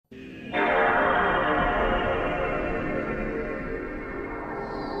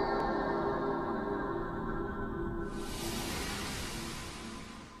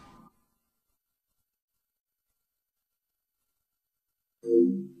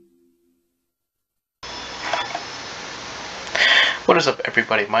What is up,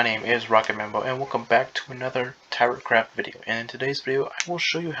 everybody? My name is Rocket Mambo and welcome back to another TYRACRAFT video. And in today's video I will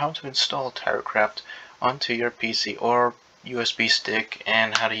show you how to install TYRACRAFT onto your PC or USB stick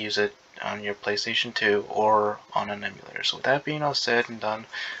and how to use it on your PlayStation 2 or on an emulator. So with that being all said and done,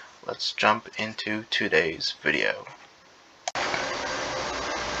 let's jump into today's video.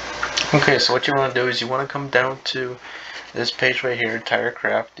 Okay, so what you want to do is you want to come down to this page right here,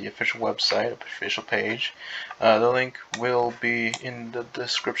 TYRACRAFT, the official website, official page. The link will be in the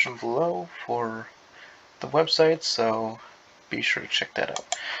description below for the website, so be sure to check that out.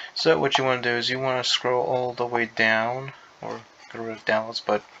 So what you want to do is you want to scroll all the way down, or get rid of downloads,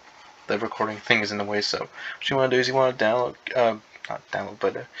 but the recording thing is in the way. So what you want to do is you want to download,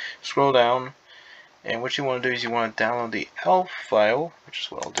 scroll down, and what you want to do is you want to download the ELF file, which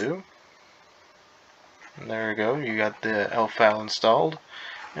is what I'll do. And there we go, you got the ELF file installed.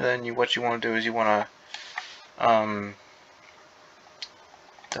 And then what you want to do is you want to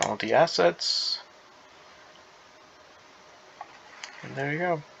download the assets. And there you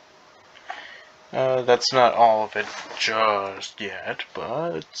go. That's not all of it just yet,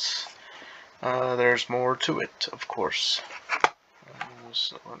 but there's more to it, of course.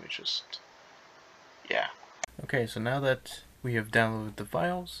 So let me just... yeah. Okay, so now that we have downloaded the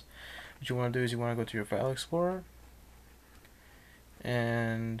files, what you want to do is you want to go to your file explorer,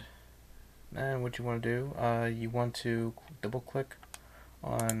 and then what you want to do, you want to double click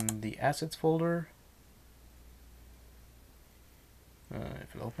on the assets folder.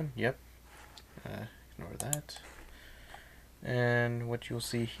 If it'll open, yep. Ignore that. And what you'll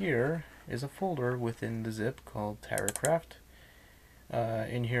see here is a folder within the zip called TYRACRAFT.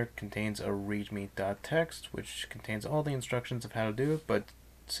 In here it contains a readme.txt, which contains all the instructions of how to do it, but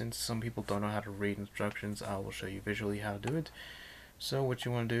since some people don't know how to read instructions, I will show you visually how to do it. So what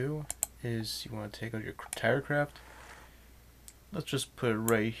you want to do is you want to take out your TYRACRAFT. Let's just put it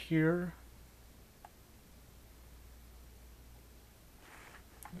right here.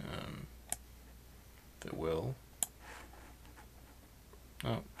 If it will.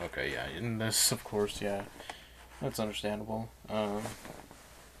 Oh, okay, yeah, and this, of course, yeah, that's understandable. So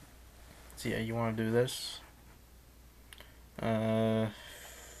yeah, you want to do this.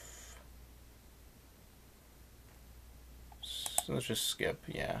 So let's just skip,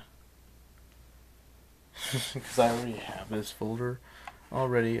 yeah. Because I already have this folder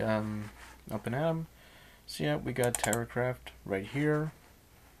already up and at 'em. So yeah, we got TYRACRAFT right here.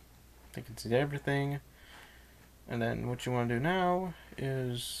 You can see everything. And then what you want to do now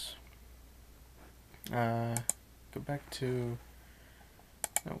is go back to,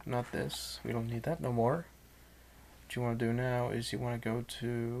 no, not this. We don't need that no more. What you want to do now is you want to go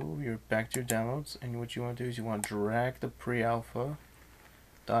to back to your downloads, and what you want to do is you want to drag the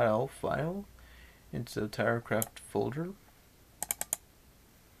pre-alpha.elf file into the TYRACRAFT folder,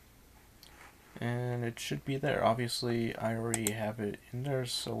 and it should be there. Obviously I already have it in there,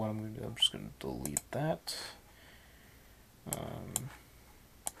 so what I'm going to do, I'm just going to delete that. I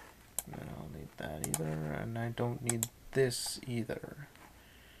don't need that either, and I don't need this either.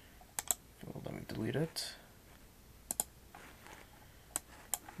 Well, let me delete it.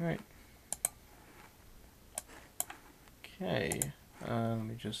 Alright. Okay, let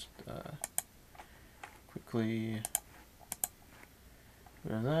me just quickly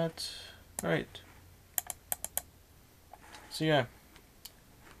do that. Alright. So yeah,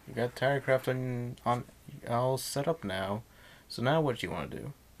 you got TYRACRAFT on all set up now. So now what you want to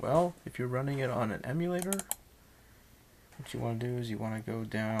do? Well, if you're running it on an emulator, what you want to do is you want to go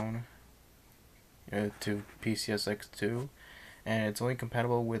down to PCSX2, and it's only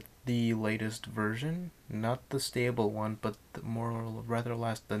compatible with the latest version, not the stable one, but the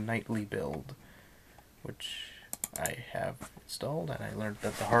the nightly build, which I have installed, and I learned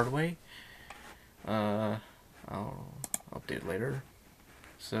that the hard way. I'll update later.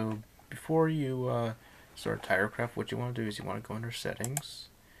 So before you start TYRACRAFT, what you want to do is you want to go under settings.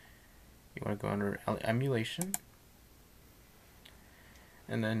 You want to go under emulation,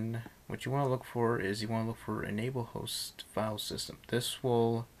 and then what you want to look for is you want to look for enable host file system. This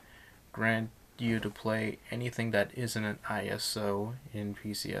will grant you to play anything that isn't an ISO in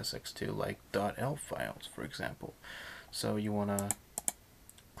PCSX2, like .elf files, for example. So you want to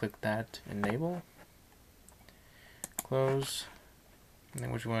click that, enable, close, and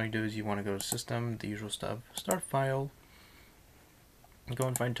then what you want to do is you want to go to system, the usual stuff, start file, go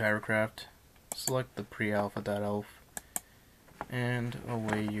and find TYRACRAFT, select the pre-alpha.elf, and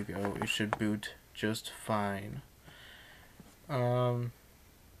away you go. It should boot just fine. Again,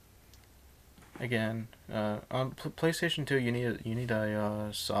 on PlayStation 2, you need a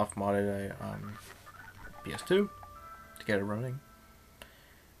soft modded PS2 to get it running.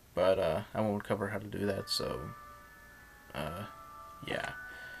 but I won't cover how to do that. So yeah.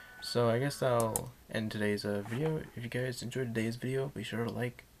 So I guess that'll end today's video. If you guys enjoyed today's video, be sure to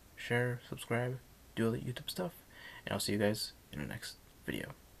like, share, subscribe, do all the YouTube stuff, and I'll see you guys in the next video.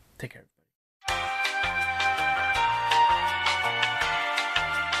 Take care.